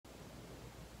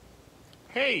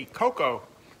Hey, Coco,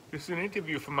 this is an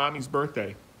interview for Mommy's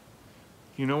birthday.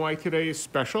 You know why today is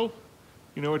special?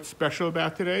 You know what's special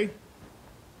about today?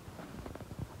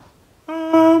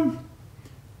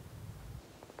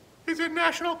 Is it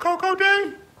National Cocoa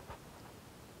Day?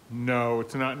 No,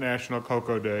 it's not National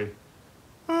Cocoa Day.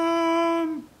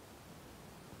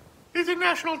 Is it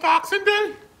National Dachshund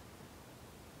Day?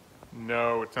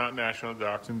 No, it's not National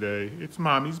Dachshund Day. It's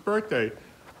Mommy's birthday.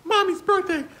 Mommy's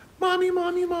birthday. Mommy,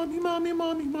 mommy, mommy, mommy,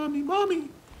 mommy, mommy, mommy.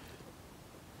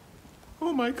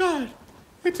 Oh my God,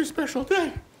 it's a special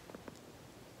day.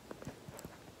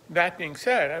 That being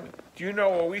said, do you know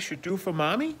what we should do for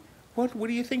Mommy? What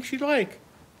do you think she'd like?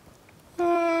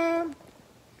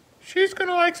 She's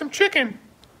gonna like some chicken.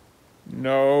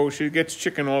 No, she gets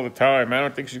chicken all the time. I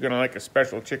don't think she's gonna like a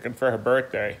special chicken for her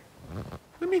birthday.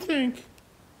 Let me think.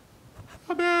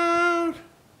 How about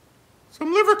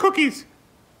some liver cookies?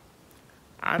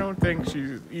 I don't think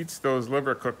she eats those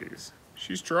liver cookies.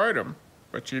 She's tried them,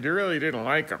 but she really didn't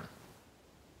like them.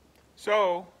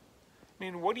 So,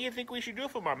 what do you think we should do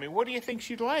for Mommy? What do you think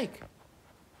she'd like?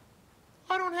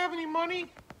 I don't have any money,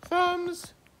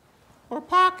 thumbs, or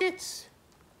pockets.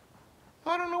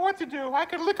 I don't know what to do. I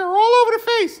could lick her all over the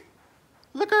face.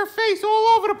 Lick her face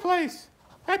all over the place.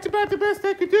 That's about the best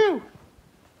I could do.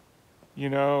 You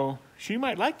know, she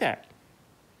might like that.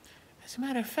 As a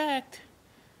matter of fact,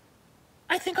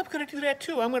 I think I'm going to do that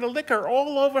too. I'm going to lick her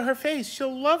all over her face.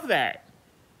 She'll love that.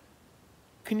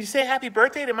 Can you say happy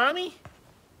birthday to Mommy?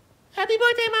 Happy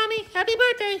birthday, Mommy. Happy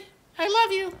birthday. I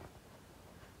love you.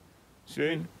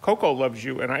 See, Coco loves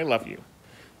you and I love you.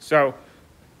 So,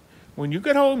 when you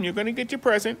get home, you're going to get your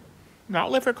present.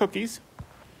 Not liver cookies.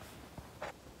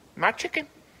 Not chicken.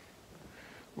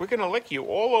 We're going to lick you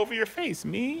all over your face,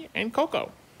 me and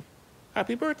Coco.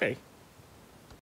 Happy birthday.